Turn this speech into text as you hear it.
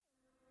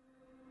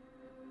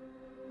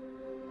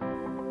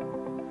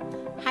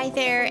Hi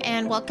there,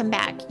 and welcome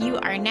back. You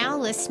are now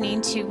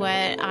listening to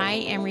what I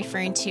am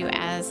referring to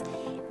as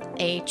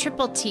a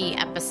Triple T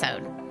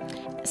episode.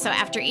 So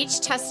after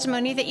each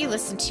testimony that you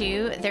listen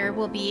to, there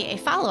will be a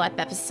follow-up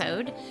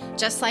episode,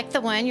 just like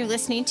the one you're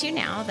listening to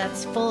now,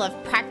 that's full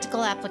of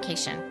practical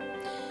application.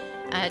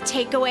 A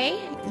takeaway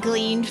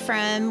gleaned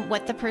from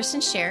what the person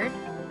shared,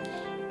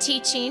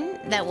 teaching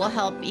that will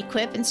help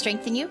equip and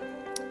strengthen you,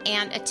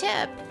 and a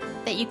tip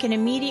that you can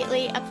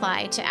immediately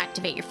apply to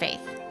activate your faith.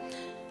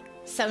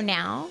 So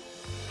now,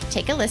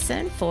 take a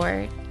listen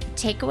for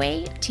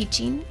takeaway,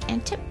 teaching,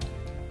 and tip.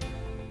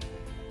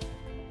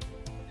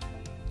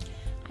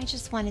 I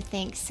just want to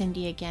thank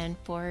Cindy again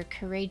for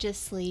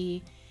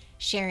courageously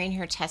sharing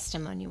her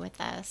testimony with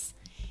us.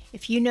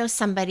 If you know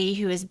somebody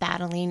who is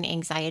battling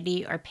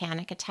anxiety or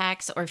panic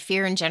attacks or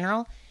fear in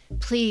general,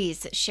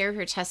 please share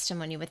her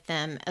testimony with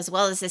them as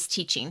well as this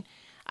teaching.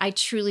 I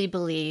truly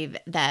believe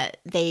that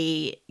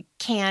they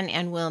can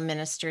and will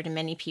minister to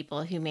many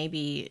people who may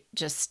be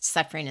just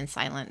suffering in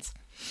silence.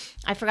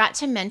 I forgot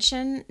to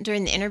mention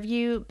during the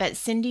interview, but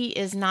Cindy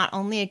is not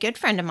only a good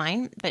friend of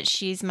mine, but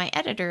she's my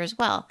editor as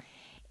well.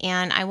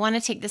 And I want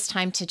to take this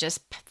time to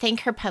just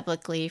thank her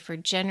publicly for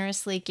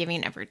generously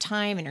giving of her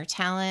time and her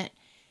talent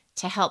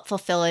to help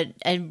fulfill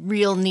a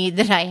real need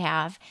that I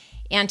have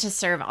and to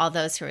serve all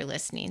those who are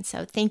listening.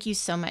 So thank you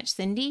so much,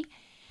 Cindy.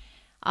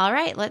 All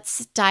right,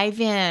 let's dive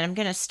in. I'm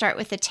going to start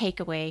with a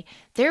takeaway.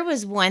 There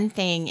was one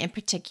thing in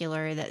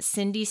particular that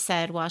Cindy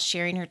said while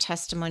sharing her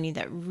testimony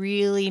that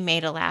really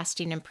made a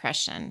lasting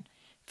impression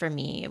for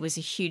me. It was a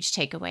huge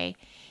takeaway.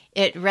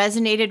 It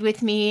resonated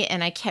with me,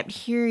 and I kept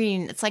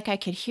hearing, it's like I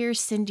could hear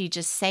Cindy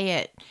just say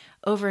it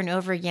over and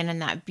over again in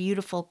that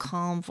beautiful,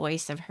 calm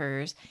voice of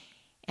hers.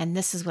 And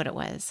this is what it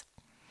was.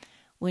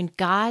 When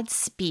God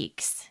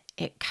speaks,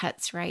 it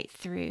cuts right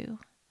through.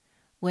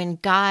 When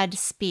God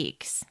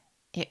speaks,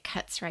 it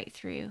cuts right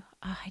through.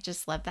 Oh, I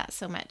just love that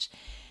so much.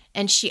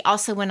 And she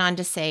also went on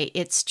to say,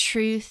 it's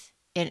truth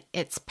and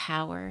it's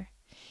power.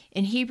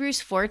 In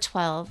Hebrews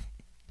 4:12,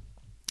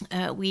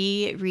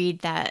 we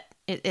read that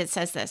it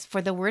says this,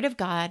 for the word of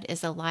God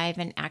is alive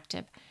and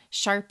active,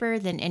 sharper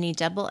than any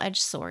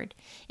double-edged sword.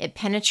 It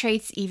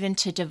penetrates even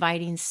to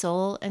dividing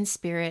soul and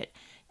spirit,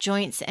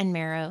 joints and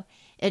marrow.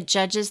 It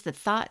judges the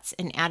thoughts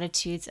and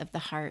attitudes of the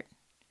heart.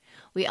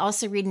 We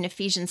also read in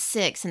Ephesians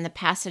 6 in the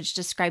passage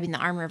describing the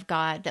armor of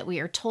God that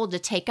we are told to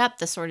take up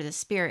the sword of the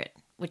Spirit,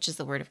 which is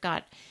the word of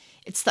God.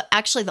 It's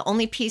actually the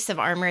only piece of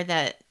armor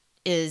that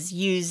is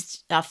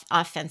used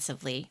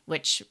offensively,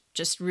 which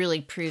just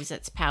really proves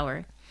its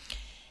power.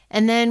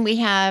 And then we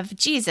have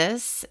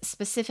Jesus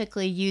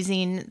specifically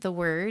using the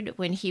word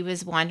when he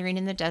was wandering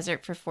in the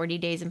desert for 40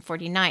 days and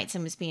 40 nights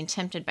and was being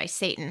tempted by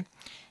Satan.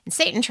 And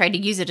Satan tried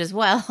to use it as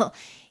well.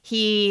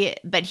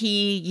 But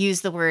he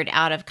used the word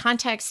out of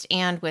context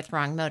and with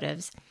wrong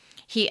motives.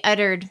 He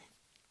uttered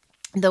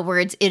the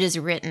words, "It is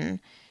written,"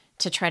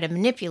 to try to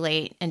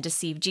manipulate and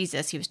deceive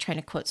Jesus. He was trying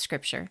to quote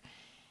scripture.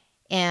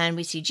 And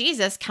we see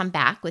Jesus come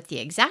back with the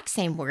exact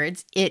same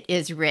words, "It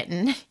is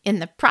written," in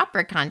the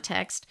proper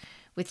context,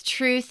 with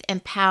truth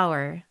and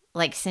power,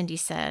 like Cindy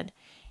said,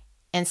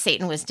 and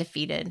Satan was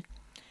defeated.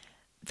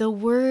 The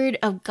word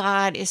of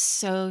God is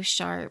so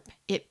sharp.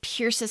 It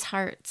pierces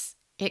hearts.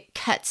 It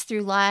cuts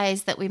through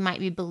lies that we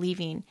might be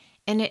believing,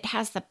 and it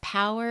has the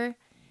power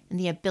and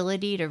the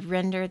ability to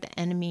render the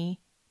enemy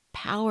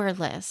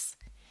powerless.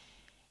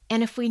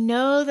 And if we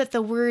know that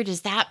the word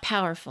is that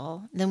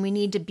powerful, then we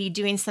need to be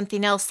doing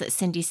something else that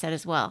Cindy said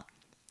as well.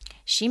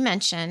 She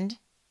mentioned,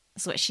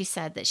 is what she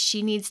said, that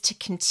she needs to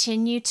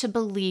continue to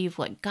believe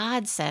what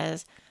God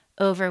says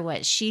over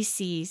what she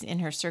sees in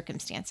her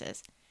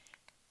circumstances.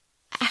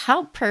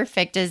 How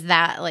perfect is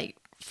that, like,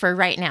 for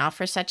right now,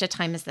 for such a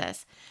time as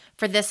this,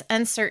 for this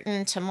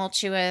uncertain,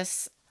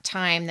 tumultuous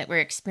time that we're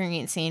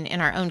experiencing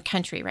in our own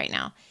country right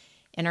now,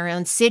 in our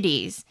own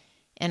cities,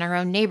 in our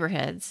own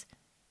neighborhoods,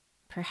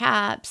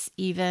 perhaps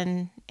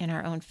even in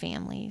our own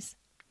families.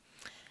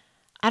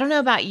 I don't know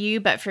about you,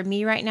 but for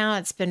me right now,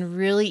 it's been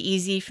really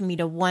easy for me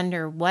to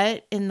wonder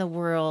what in the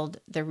world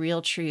the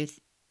real truth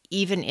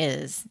even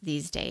is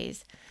these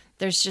days.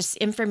 There's just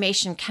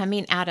information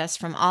coming at us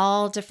from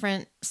all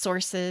different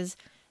sources,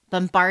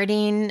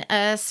 bombarding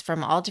us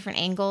from all different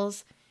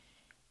angles.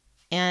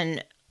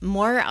 And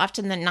more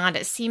often than not,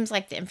 it seems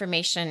like the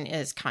information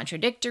is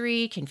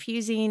contradictory,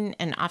 confusing,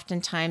 and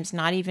oftentimes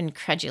not even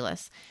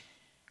credulous.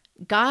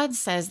 God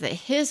says that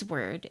his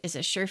word is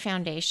a sure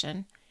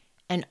foundation,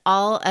 and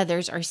all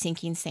others are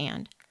sinking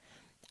sand.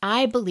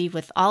 I believe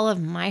with all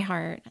of my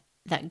heart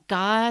that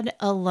God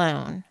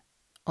alone,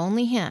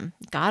 only him,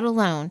 God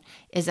alone,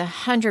 is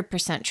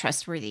 100%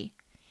 trustworthy,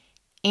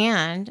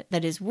 and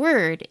that his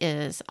word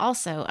is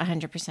also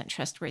 100%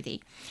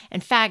 trustworthy.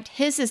 In fact,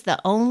 his is the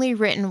only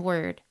written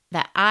word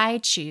that I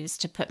choose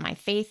to put my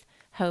faith,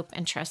 hope,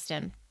 and trust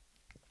in.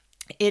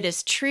 It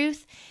is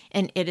truth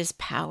and it is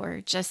power,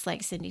 just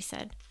like Cindy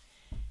said.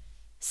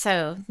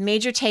 So,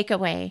 major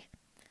takeaway,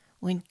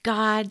 when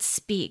God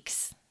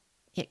speaks,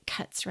 it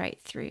cuts right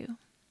through.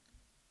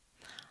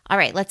 All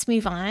right, let's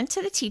move on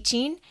to the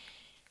teaching.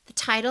 The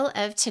title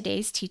of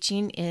today's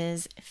teaching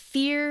is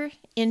Fear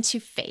into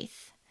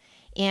Faith.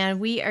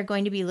 And we are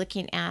going to be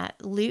looking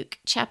at Luke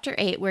chapter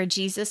 8, where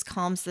Jesus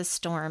calms the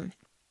storm.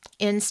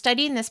 In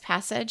studying this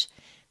passage,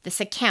 this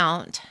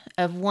account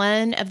of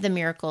one of the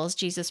miracles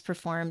Jesus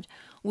performed,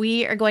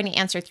 we are going to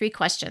answer 3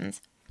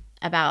 questions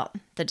about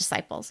the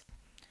disciples.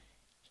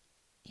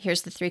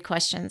 Here's the 3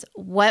 questions.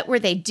 What were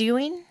they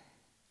doing?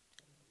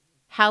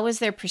 How was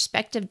their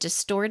perspective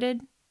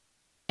distorted?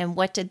 And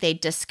what did they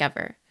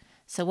discover?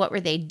 So what were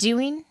they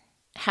doing?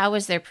 How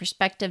was their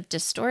perspective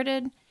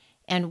distorted?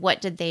 And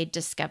what did they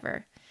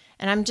discover?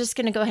 And I'm just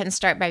going to go ahead and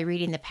start by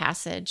reading the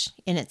passage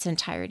in its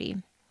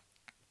entirety,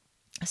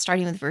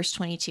 starting with verse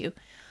 22.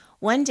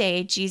 One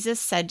day, Jesus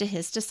said to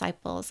his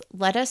disciples,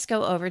 "Let us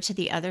go over to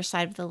the other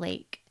side of the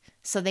lake."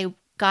 So they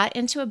got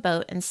into a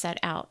boat and set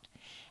out.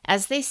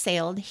 As they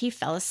sailed, he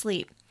fell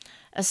asleep.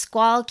 A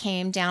squall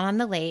came down on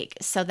the lake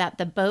so that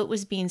the boat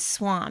was being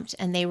swamped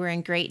and they were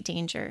in great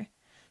danger.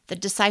 The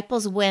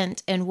disciples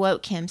went and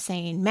woke him,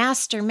 saying,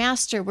 "Master,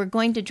 Master, we're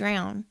going to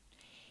drown."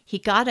 He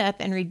got up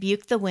and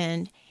rebuked the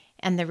wind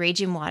and the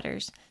raging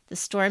waters. The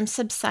storm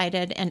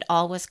subsided and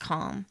all was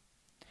calm.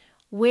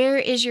 "Where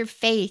is your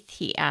faith?"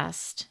 he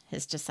asked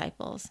his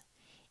disciples.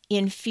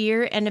 In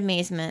fear and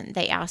amazement,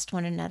 they asked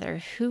one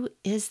another, "Who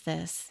is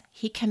this?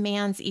 He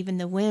commands even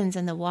the winds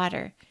and the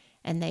water,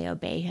 and they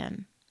obey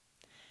him."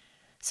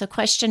 So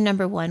question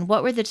number 1,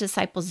 what were the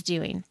disciples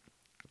doing?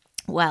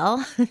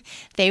 Well,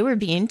 they were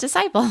being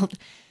discipled.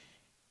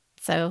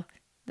 So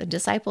the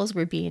disciples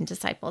were being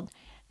discipled.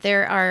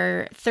 There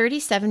are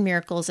 37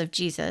 miracles of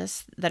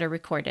Jesus that are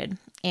recorded.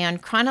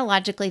 And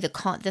chronologically,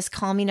 this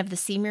calming of the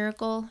sea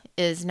miracle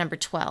is number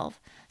 12.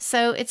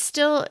 So it's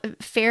still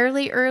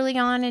fairly early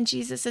on in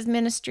Jesus'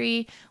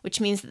 ministry, which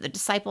means that the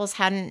disciples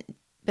hadn't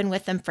been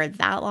with them for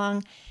that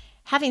long.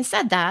 Having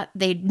said that,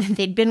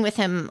 they'd been with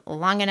him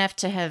long enough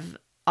to have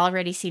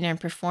already seen him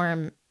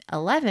perform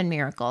 11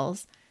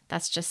 miracles.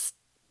 That's just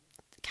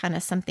kind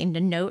of something to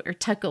note or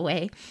tuck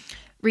away.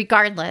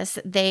 Regardless,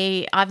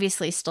 they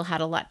obviously still had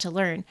a lot to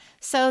learn.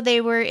 So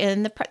they were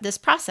in this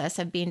process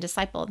of being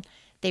discipled.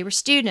 They were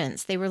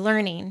students, they were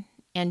learning,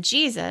 and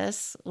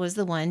Jesus was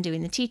the one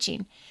doing the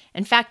teaching.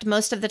 In fact,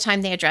 most of the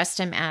time they addressed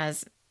him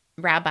as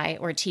rabbi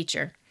or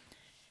teacher.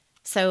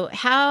 So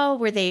how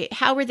were they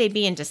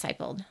being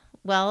discipled?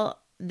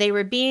 Well, they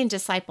were being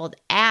discipled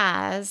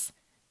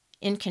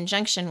in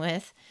conjunction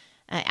with,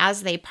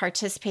 as they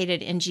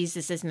participated in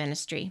Jesus's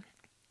ministry.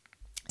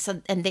 So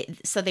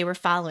they were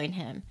following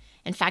him.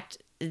 In fact,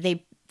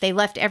 they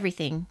left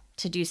everything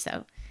to do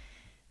so.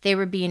 They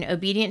were being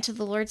obedient to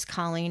the Lord's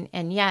calling,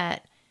 and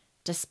yet,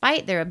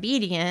 despite their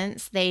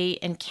obedience, they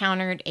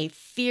encountered a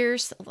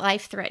fierce,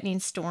 life-threatening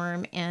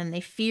storm, and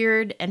they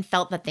feared and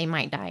felt that they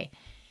might die.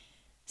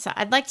 So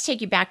I'd like to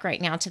take you back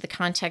right now to the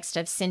context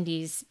of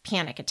Cindy's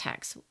panic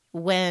attacks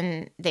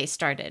when they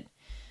started.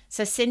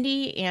 So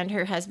Cindy and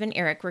her husband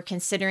Eric were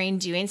considering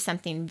doing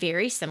something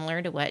very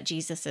similar to what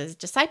Jesus'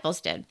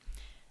 disciples did.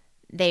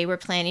 They were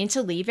planning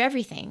to leave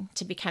everything,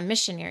 to become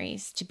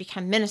missionaries, to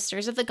become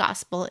ministers of the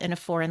gospel in a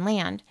foreign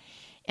land.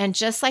 And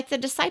just like the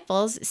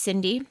disciples,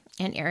 Cindy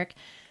and Eric,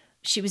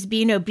 she was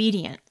being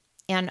obedient.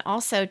 And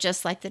also,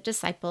 just like the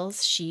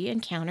disciples, she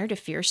encountered a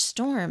fierce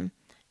storm,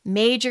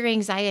 major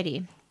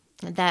anxiety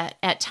that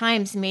at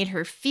times made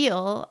her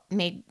feel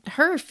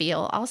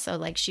also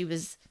like she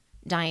was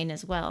dying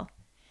as well.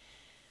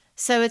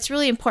 So it's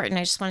really important.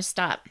 I just want to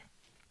stop,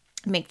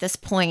 make this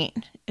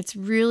point. It's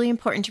really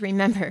important to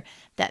remember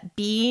that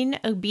being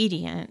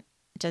obedient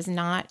does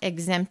not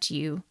exempt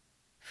you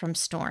from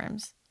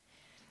storms.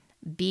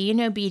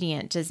 Being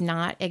obedient does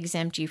not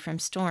exempt you from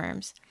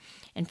storms.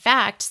 In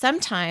fact,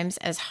 sometimes,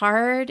 as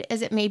hard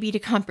as it may be to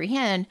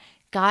comprehend,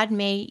 God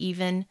may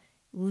even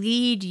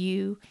lead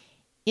you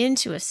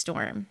into a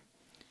storm.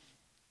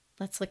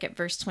 Let's look at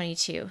verse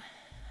 22.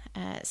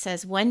 It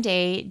says, "One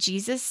day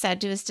Jesus said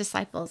to his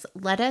disciples,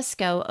 'Let us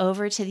go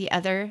over to the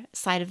other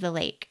side of the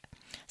lake.'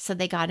 So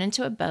they got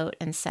into a boat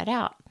and set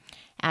out.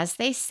 As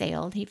they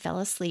sailed, he fell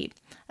asleep.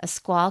 A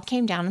squall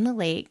came down on the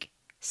lake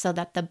so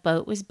that the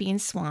boat was being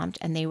swamped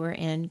and they were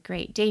in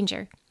great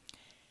danger.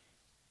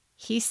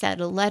 He said,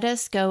 'Let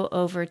us go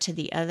over to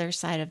the other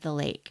side of the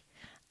lake.'"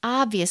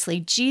 Obviously,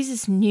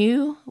 Jesus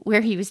knew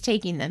where he was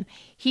taking them.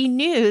 He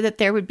knew that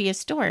there would be a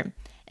storm.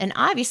 And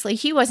obviously,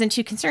 he wasn't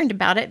too concerned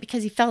about it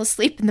because he fell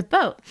asleep in the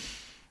boat.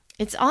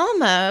 It's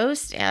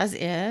almost as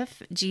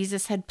if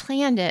Jesus had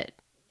planned it,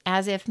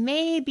 as if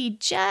maybe,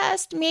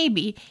 just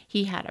maybe,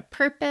 he had a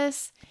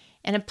purpose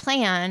and a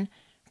plan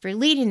for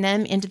leading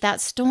them into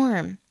that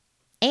storm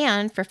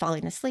and for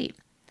falling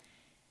asleep.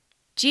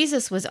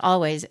 Jesus was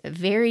always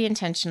very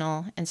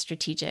intentional and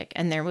strategic,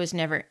 and there was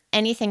never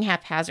anything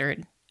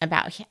haphazard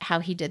about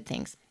how he did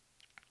things.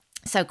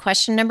 So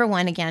question number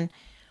 1 again,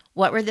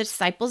 what were the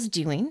disciples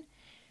doing?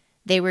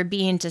 They were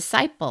being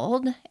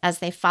discipled as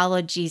they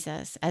followed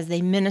Jesus, as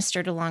they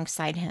ministered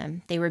alongside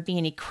him. They were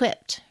being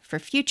equipped for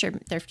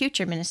their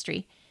future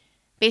ministry.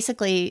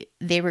 Basically,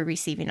 they were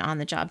receiving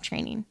on-the-job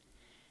training.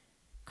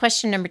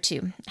 Question number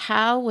 2,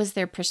 how was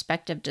their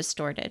perspective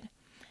distorted?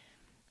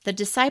 The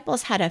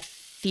disciples had a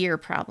fear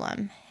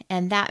problem,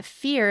 and that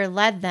fear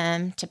led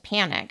them to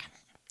panic,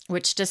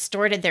 which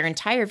distorted their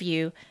entire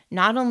view,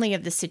 not only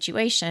of the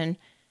situation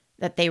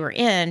that they were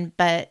in,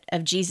 but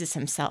of Jesus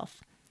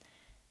himself.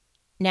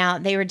 Now,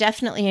 they were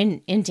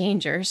definitely in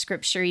danger.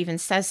 Scripture even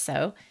says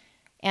so,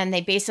 and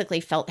they basically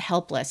felt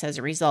helpless as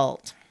a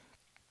result.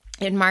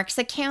 In Mark's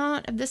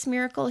account of this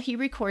miracle, he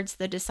records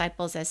the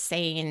disciples as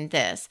saying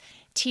this,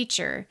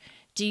 "Teacher,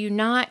 do you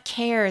not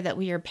care that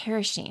we are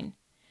perishing?"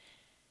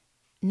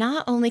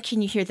 Not only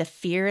can you hear the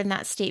fear in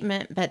that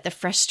statement, but the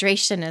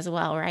frustration as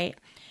well, right?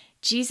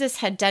 Jesus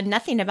had done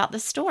nothing about the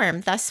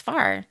storm thus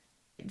far.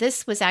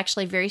 This was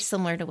actually very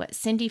similar to what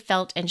Cindy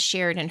felt and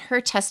shared in her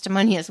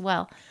testimony as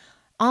well.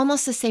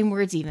 Almost the same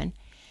words even.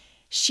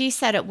 She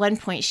said at one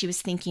point she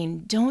was thinking,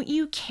 "Don't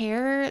you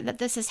care that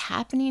this is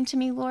happening to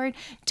me, Lord?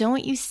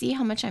 Don't you see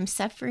how much I'm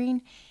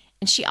suffering?"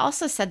 And she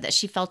also said that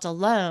she felt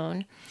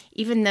alone,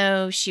 even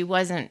though she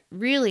wasn't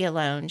really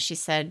alone. She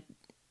said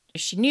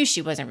she knew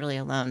she wasn't really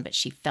alone, but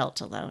she felt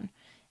alone.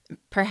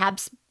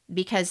 Perhaps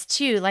because,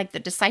 too, like the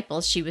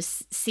disciples, she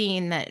was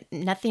seeing that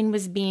nothing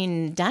was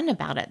being done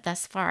about it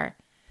thus far.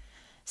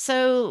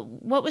 So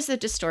what was the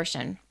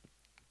distortion?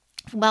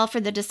 Well, for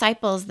the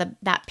disciples,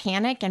 that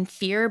panic and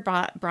fear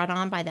brought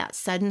on by that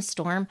sudden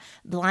storm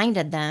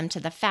blinded them to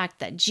the fact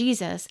that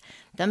Jesus,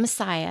 the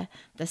Messiah,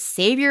 the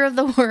Savior of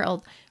the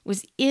world,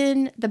 was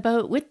in the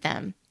boat with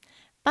them.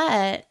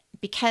 But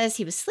because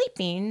he was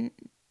sleeping,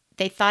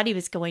 they thought he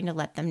was going to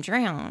let them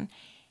drown.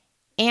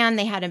 And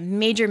they had a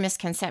major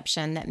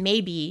misconception that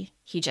maybe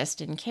he just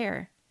didn't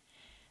care.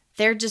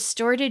 Their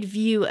distorted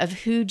view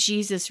of who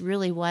Jesus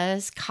really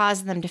was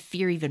caused them to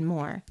fear even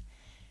more.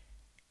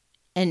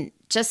 And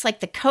just like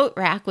the coat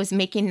rack was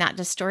making that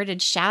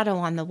distorted shadow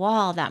on the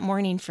wall that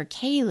morning for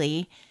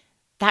Kaylee,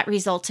 that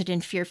resulted in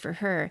fear for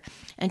her.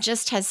 And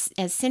just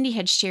as Cindy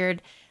had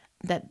shared,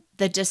 that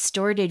the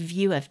distorted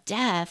view of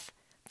death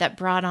that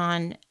brought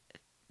on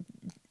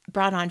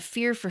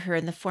fear for her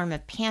in the form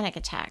of panic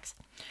attacks.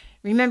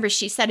 Remember,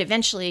 she said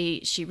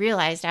eventually she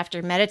realized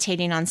after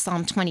meditating on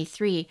Psalm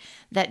 23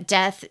 that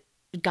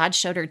God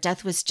showed her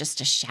death was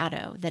just a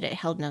shadow, that it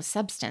held no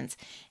substance.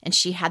 And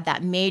she had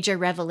that major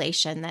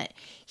revelation that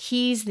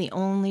he's the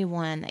only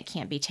one that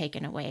can't be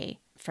taken away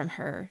from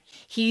her.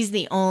 He's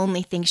the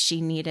only thing she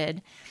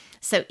needed.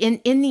 So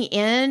in the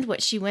end,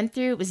 what she went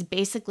through was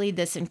basically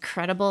this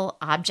incredible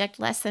object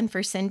lesson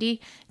for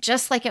Cindy,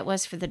 just like it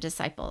was for the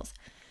disciples.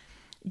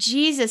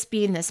 Jesus,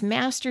 being this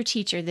master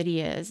teacher that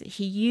he is,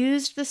 he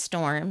used the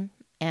storm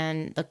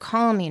and the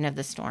calming of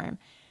the storm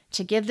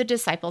to give the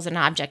disciples an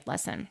object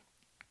lesson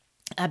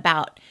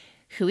about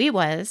who he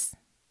was,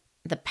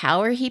 the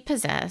power he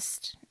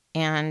possessed,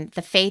 and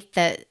the faith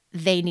that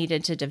they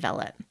needed to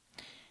develop.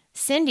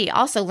 Cindy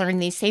also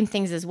learned these same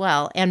things as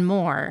well and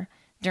more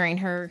during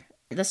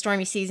the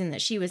stormy season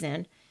that she was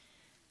in.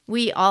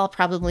 We all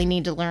probably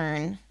need to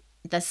learn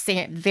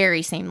the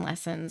very same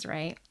lessons,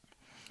 right?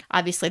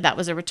 Obviously, that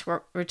was a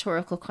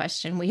rhetorical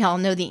question. We all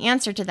know the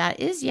answer to that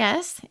is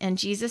yes, and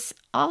Jesus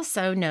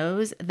also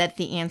knows that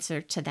the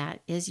answer to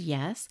that is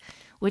yes,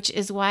 which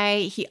is why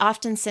he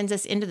often sends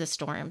us into the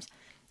storms,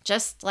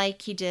 just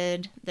like he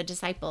did the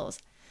disciples.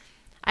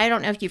 I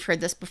don't know if you've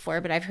heard this before,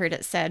 but I've heard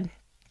it said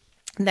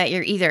that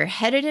you're either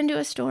headed into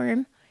a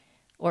storm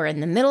or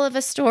in the middle of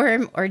a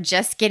storm or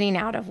just getting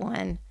out of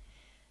one.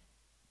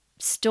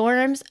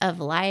 Storms of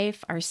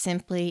life are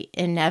simply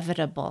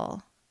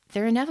inevitable.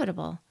 They're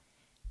inevitable.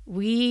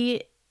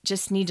 We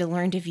just need to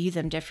learn to view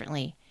them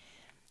differently.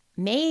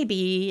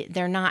 Maybe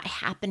they're not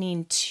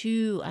happening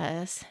to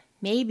us.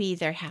 Maybe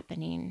they're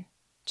happening,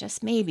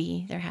 just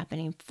maybe they're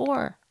happening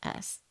for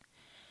us.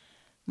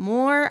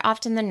 More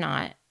often than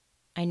not,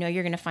 I know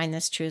you're going to find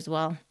this true as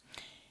well.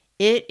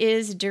 It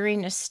is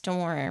during a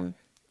storm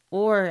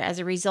or as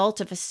a result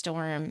of a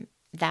storm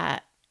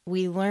that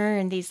we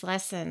learn these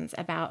lessons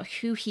about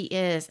who he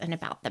is and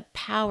about the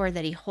power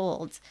that he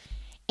holds.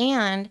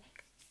 And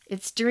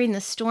it's during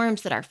the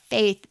storms that our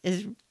faith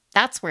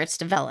that's where it's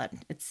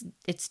developed.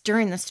 It's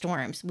during the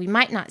storms. We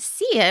might not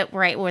see it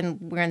right when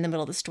we're in the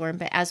middle of the storm,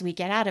 but as we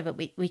get out of it,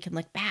 we can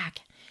look back.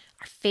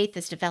 Our faith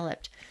is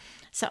developed.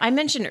 So I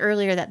mentioned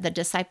earlier that the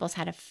disciples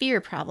had a fear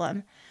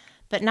problem,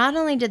 but not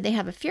only did they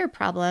have a fear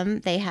problem,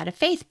 they had a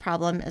faith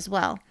problem as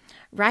well.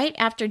 Right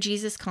after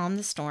Jesus calmed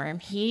the storm,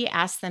 he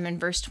asked them in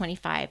verse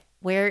 25,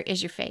 "Where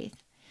is your faith?"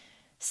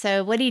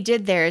 So what he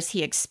did there is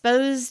he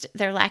exposed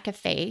their lack of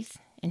faith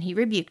and he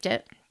rebuked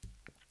it.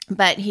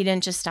 But he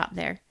didn't just stop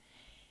there.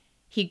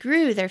 He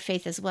grew their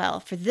faith as well,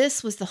 for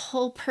this was the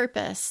whole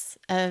purpose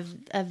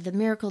of the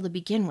miracle to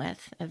begin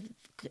with,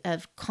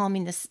 of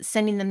calming this,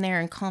 sending them there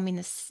and calming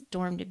the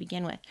storm to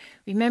begin with.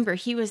 Remember,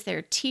 he was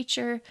their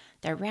teacher,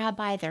 their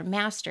rabbi, their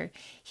master.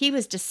 He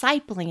was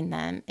discipling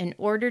them in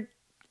order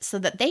so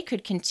that they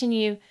could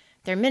continue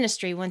their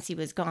ministry once he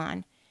was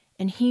gone.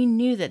 And he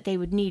knew that they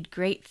would need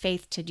great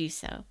faith to do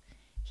so.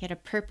 He had a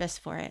purpose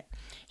for it.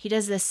 He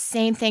does the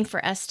same thing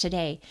for us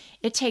today.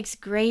 It takes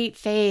great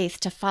faith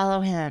to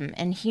follow him,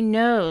 and he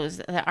knows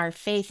that our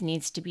faith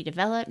needs to be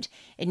developed,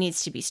 it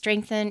needs to be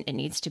strengthened, it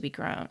needs to be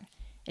grown.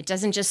 It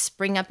doesn't just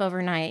spring up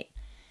overnight.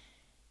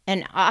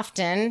 And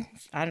often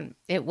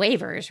it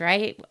wavers,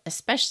 right?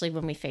 Especially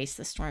when we face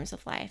the storms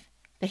of life.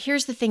 But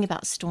here's the thing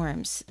about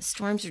storms.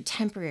 Storms are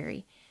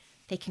temporary.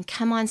 They can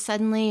come on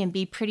suddenly and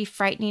be pretty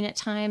frightening at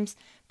times,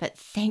 but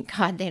thank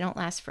God they don't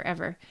last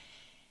forever.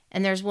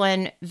 And there's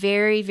one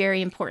very,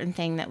 very important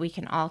thing that we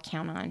can all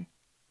count on,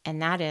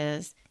 and that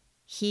is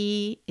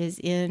He is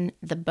in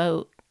the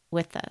boat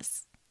with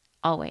us,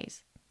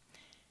 always.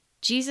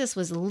 Jesus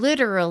was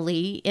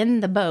literally in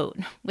the boat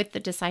with the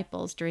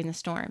disciples during the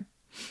storm.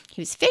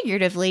 He was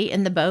figuratively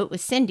in the boat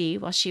with Cindy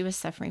while she was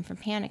suffering from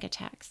panic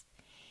attacks.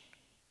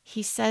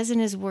 He says in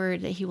His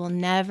word that He will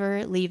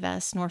never leave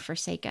us nor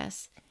forsake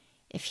us.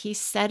 If He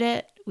said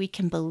it, we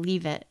can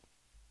believe it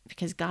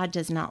because God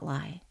does not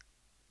lie.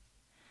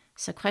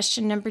 So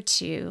question number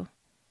 2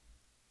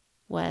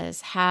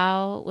 was,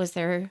 how was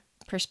their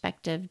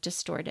perspective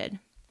distorted?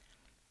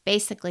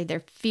 Basically, their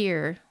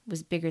fear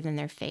was bigger than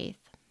their faith.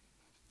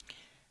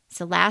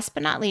 So last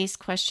but not least,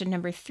 question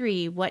number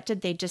 3, what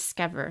did they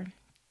discover?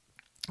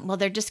 Well,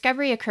 their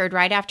discovery occurred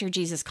right after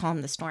Jesus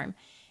calmed the storm.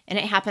 And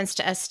it happens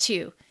to us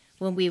too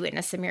when we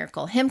witness a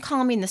miracle. Him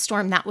calming the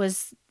storm, that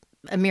was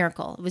a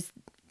miracle. It was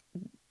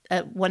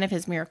one of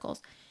His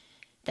miracles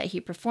that He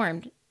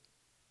performed.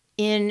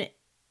 In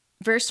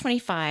verse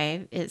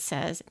 25, it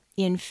says,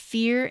 in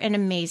fear and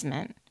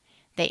amazement,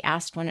 they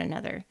asked one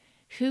another,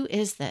 who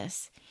is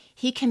this?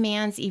 He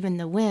commands even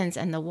the winds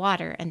and the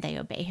water, and they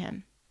obey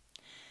Him.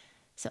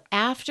 So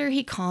after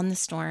He calmed the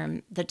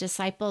storm, the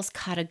disciples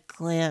caught a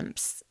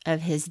glimpse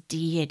of His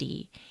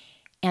deity,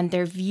 and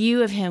their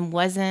view of Him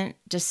wasn't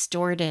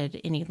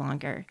distorted any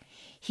longer.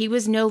 He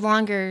was no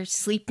longer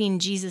sleeping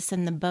Jesus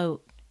in the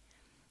boat.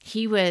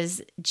 He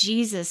was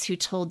Jesus who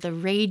told the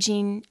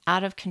raging,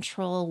 out of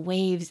control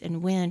waves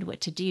and wind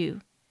what to do.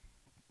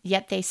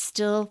 Yet they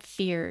still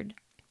feared.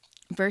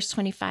 Verse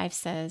 25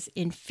 says,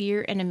 in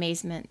fear and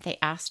amazement, they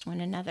asked one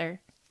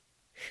another,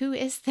 who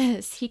is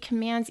this? He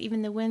commands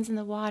even the winds and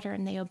the water,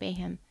 and they obey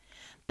Him.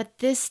 But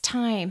this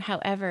time,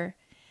 however,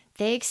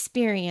 they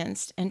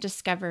experienced and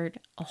discovered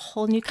a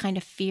whole new kind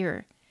of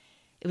fear.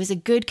 It was a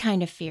good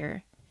kind of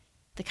fear,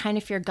 the kind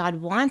of fear God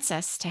wants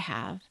us to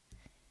have.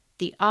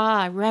 The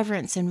awe,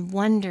 reverence, and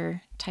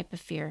wonder type of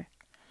fear.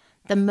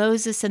 The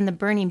Moses and the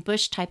burning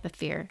bush type of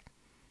fear.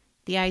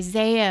 The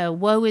Isaiah,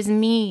 woe is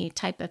me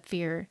type of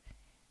fear.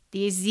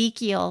 The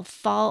Ezekiel,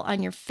 fall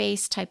on your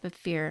face type of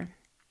fear.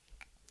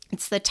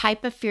 It's the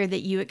type of fear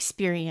that you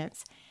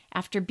experience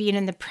after being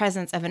in the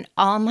presence of an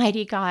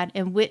almighty God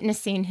and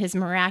witnessing His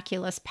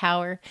miraculous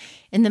power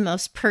in the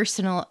most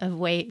personal of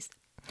ways.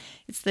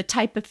 It's the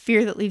type of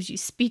fear that leaves you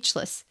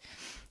speechless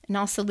and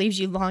also leaves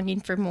you longing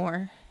for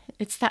more.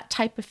 It's that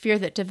type of fear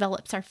that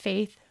develops our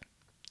faith.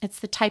 It's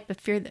the type of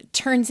fear that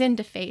turns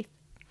into faith.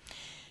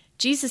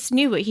 Jesus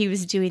knew what He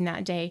was doing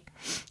that day.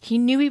 He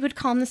knew He would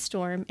calm the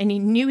storm, and He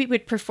knew He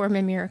would perform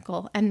a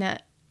miracle, and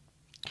that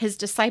His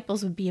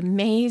disciples would be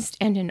amazed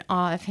and in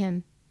awe of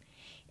Him.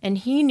 And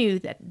He knew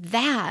that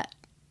that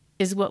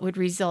is what would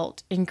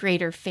result in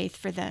greater faith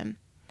for them.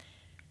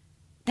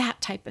 That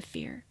type of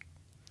fear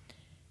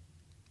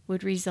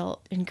would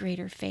result in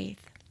greater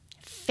faith.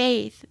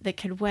 Faith that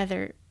could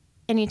weather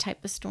any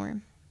type of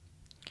storm.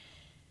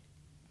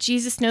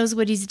 Jesus knows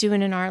what He's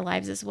doing in our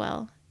lives as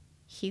well.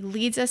 He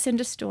leads us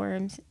into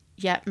storms,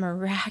 yet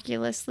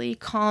miraculously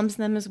calms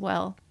them as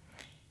well,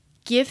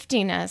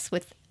 gifting us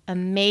with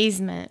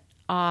amazement,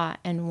 awe,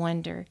 and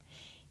wonder,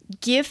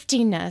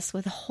 gifting us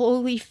with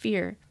holy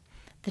fear,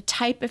 the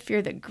type of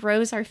fear that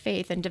grows our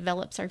faith and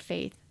develops our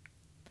faith.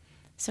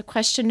 So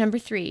question number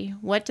 3,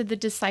 what did the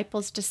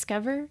disciples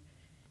discover?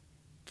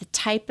 The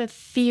type of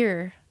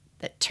fear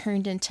that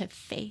turned into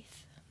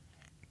faith.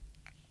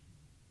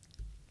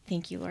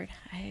 Thank you, Lord.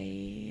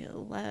 I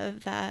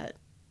love that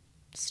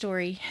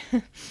story.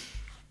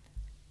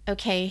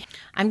 Okay,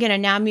 I'm going to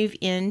now move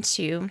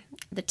into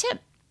the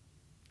tip.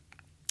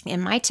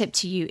 And my tip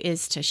to you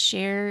is to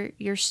share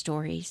your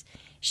stories,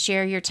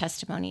 share your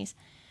testimonies.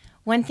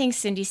 One thing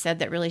Cindy said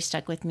that really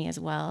stuck with me as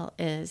well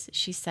is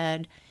she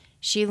said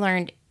she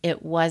learned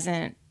it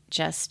wasn't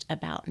just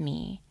about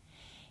me.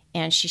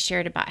 And she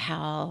shared about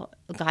how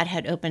God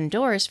had opened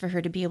doors for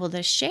her to be able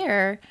to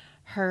share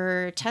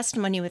her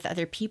testimony with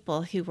other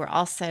people who were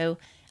also,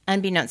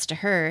 unbeknownst to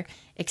her,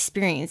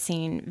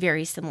 experiencing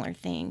very similar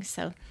things.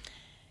 So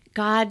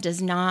God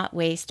does not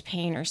waste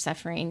pain or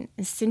suffering.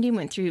 And Cindy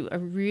went through a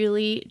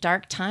really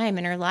dark time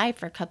in her life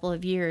for a couple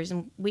of years.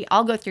 And we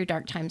all go through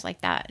dark times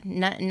like that.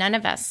 None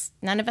of us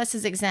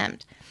is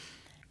exempt.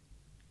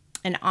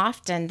 And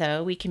often,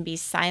 though, we can be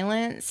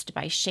silenced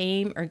by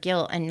shame or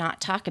guilt and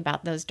not talk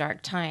about those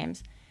dark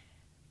times.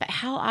 But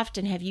how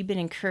often have you been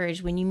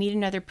encouraged when you meet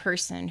another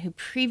person who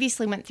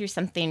previously went through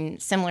something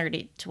similar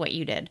to what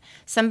you did?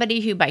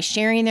 Somebody who, by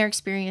sharing their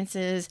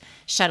experiences,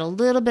 shed a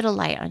little bit of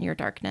light on your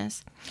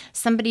darkness.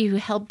 Somebody who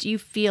helped you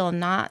feel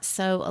not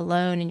so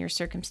alone in your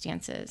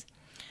circumstances.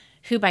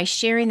 Who, by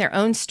sharing their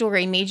own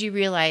story, made you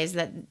realize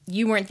that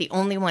you weren't the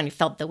only one who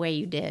felt the way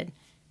you did.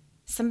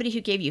 Somebody who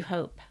gave you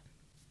hope.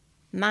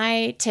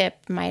 My tip,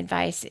 my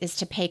advice is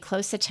to pay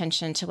close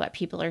attention to what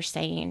people are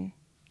saying,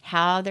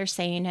 how they're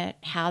saying it,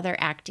 how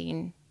they're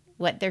acting,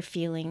 what they're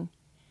feeling.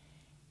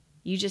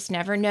 You just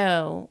never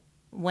know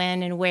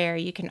when and where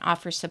you can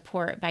offer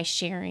support by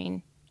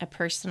sharing a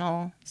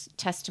personal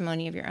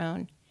testimony of your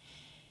own.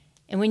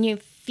 And when you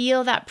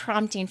feel that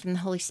prompting from the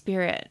Holy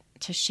Spirit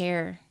to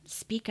share,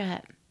 speak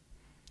up.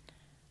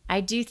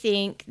 I do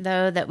think,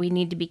 though, that we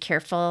need to be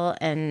careful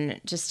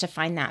and just to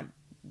find that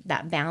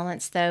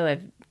balance, though,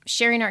 of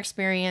sharing our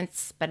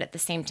experience, but at the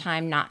same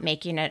time, not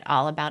making it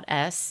all about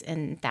us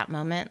in that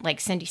moment. Like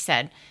Cindy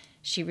said,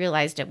 she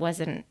realized it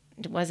wasn't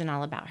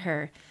all about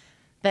her.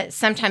 But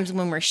sometimes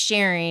when we're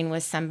sharing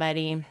with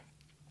somebody,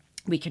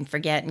 we can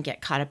forget and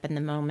get caught up in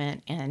the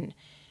moment and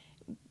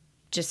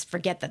just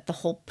forget that the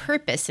whole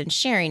purpose in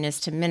sharing is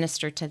to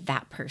minister to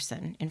that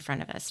person in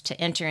front of us, to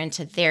enter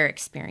into their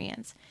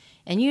experience.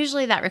 And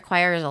usually that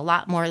requires a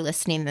lot more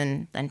listening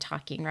than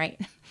talking, right?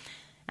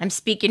 I'm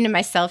speaking to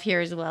myself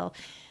here as well.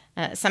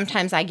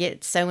 Sometimes I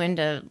get so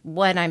into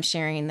what I'm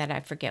sharing that I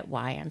forget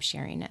why I'm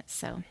sharing it.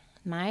 So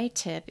my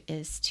tip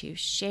is to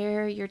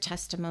share your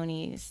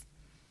testimonies,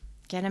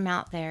 get them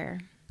out there.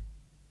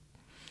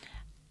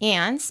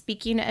 And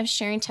speaking of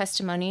sharing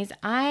testimonies,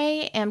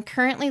 I am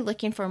currently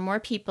looking for more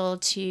people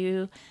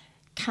to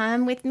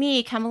come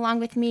along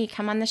with me,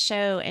 come on the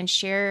show and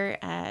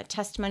share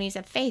testimonies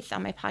of faith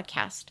on my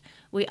podcast.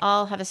 We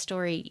all have a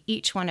story,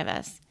 each one of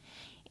us.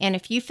 And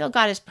if you feel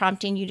God is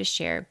prompting you to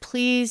share,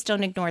 please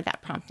don't ignore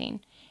that prompting.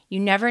 You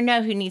never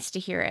know who needs to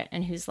hear it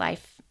and whose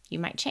life you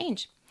might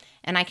change.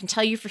 And I can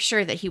tell you for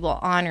sure that He will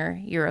honor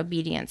your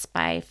obedience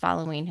by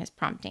following His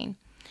prompting.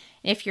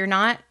 If you're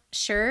not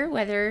sure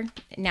whether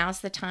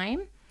now's the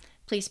time,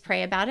 please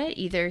pray about it.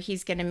 Either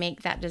He's going to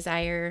make that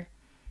desire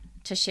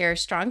to share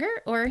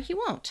stronger or He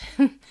won't.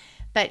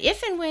 But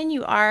if and when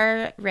you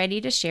are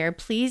ready to share,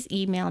 please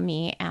email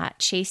me at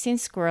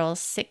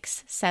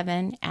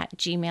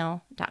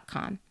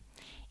chasingsquirrels67@gmail.com.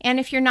 And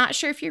if you're not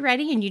sure if you're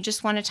ready and you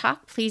just want to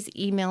talk, please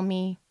email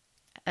me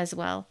as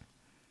well.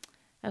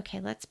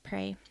 Okay, let's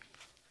pray.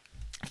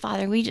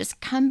 Father, we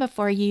just come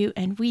before you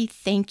and we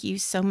thank you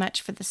so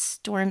much for the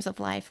storms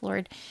of life,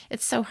 Lord.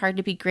 It's so hard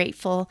to be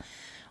grateful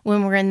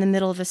when we're in the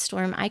middle of a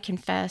storm. I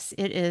confess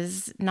it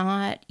is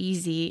not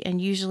easy, and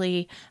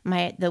usually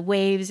the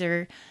waves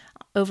are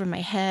over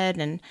my head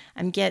and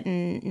I'm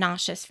getting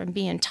nauseous from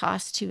being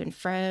tossed to and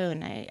fro,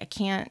 and I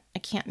can't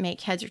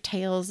make heads or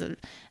tails of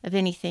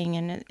anything,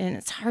 and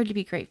it's hard to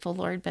be grateful,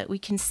 Lord. But we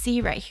can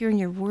see right here in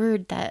your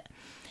word that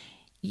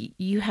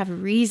you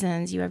have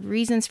reasons. You have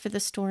reasons for the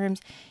storms.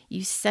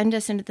 You send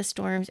us into the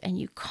storms and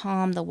you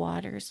calm the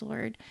waters,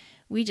 Lord.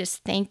 We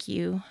just thank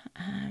you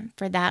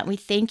for that. We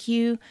thank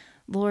you,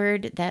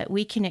 Lord, that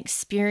we can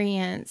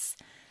experience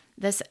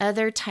this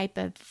other type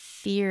of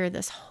fear,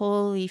 this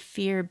holy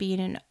fear, being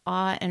in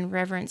awe and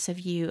reverence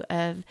of you,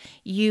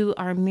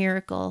 our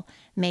miracle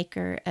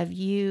maker, of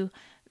you,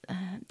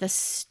 the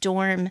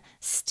storm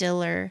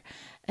stiller,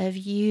 of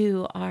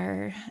you,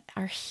 our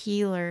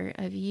healer,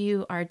 of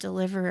you, our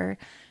deliverer.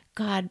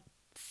 God,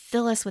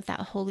 fill us with that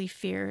holy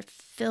fear.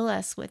 Fill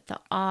us with the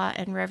awe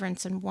and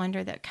reverence and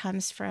wonder that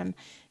comes from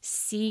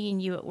seeing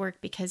you at work,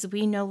 because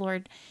we know,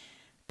 Lord,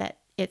 that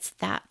it's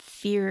that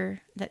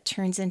fear that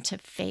turns into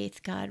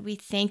faith, God. We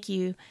thank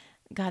you,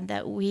 God,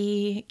 that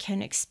we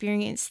can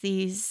experience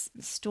these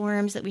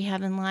storms that we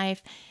have in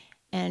life,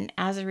 and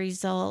as a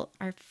result,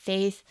 our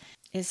faith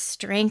is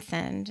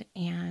strengthened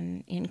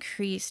and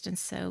increased. And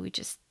so we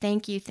just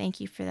thank you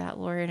for that,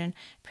 Lord, and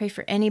pray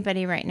for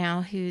anybody right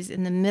now who's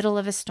in the middle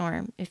of a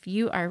storm. If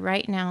you are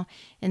right now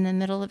in the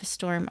middle of a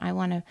storm, I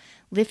want to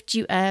lift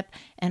you up,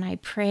 and I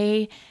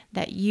pray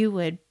that you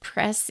would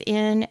press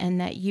in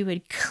and that you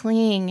would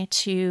cling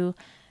to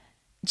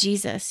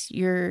Jesus,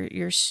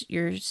 your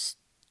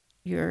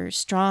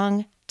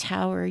strong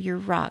tower, your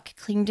rock.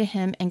 Cling to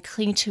him and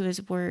cling to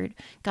his word.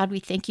 God, we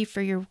thank you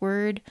for your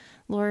word,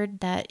 Lord,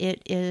 that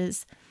it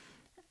is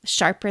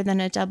sharper than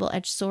a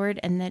double-edged sword,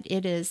 and that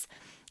it is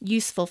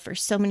useful for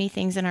so many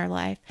things in our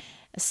life,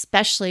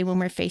 especially when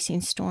we're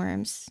facing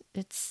storms.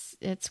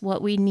 It's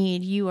what we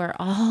need. You are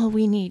all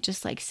we need.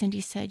 Just like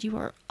Cindy said, you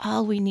are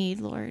all we need,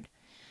 Lord.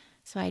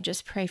 So I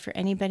just pray for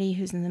anybody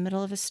who's in the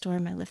middle of a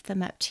storm. I lift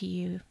them up to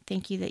you.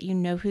 Thank you that you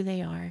know who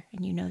they are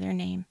and you know their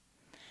name.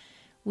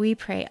 We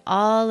pray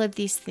all of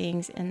these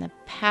things in the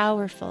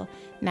powerful,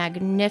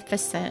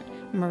 magnificent,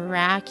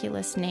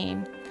 miraculous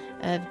name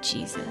of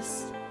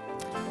Jesus.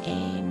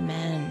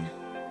 Amen.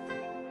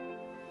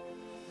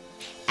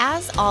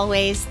 As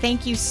always,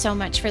 thank you so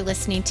much for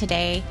listening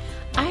today.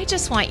 I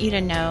just want you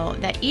to know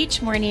that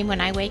each morning when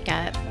I wake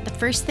up, the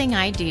first thing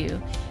I do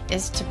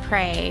is to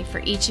pray for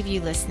each of you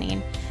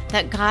listening,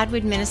 that God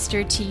would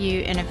minister to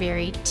you in a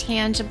very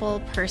tangible,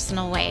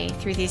 personal way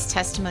through these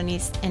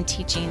testimonies and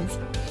teachings.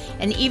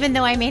 And even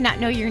though I may not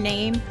know your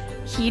name,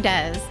 he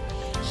does.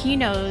 He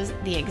knows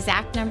the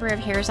exact number of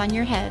hairs on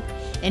your head,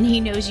 and he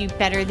knows you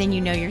better than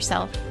you know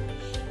yourself.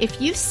 If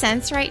you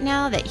sense right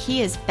now that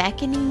he is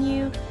beckoning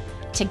you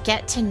to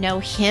get to know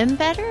him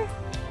better,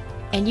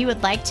 and you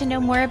would like to know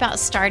more about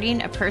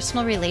starting a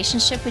personal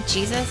relationship with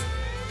Jesus,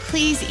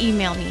 please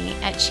email me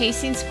at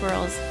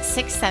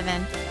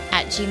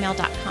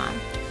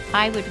chasingsquirrels67@gmail.com.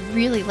 I would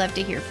really love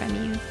to hear from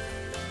you.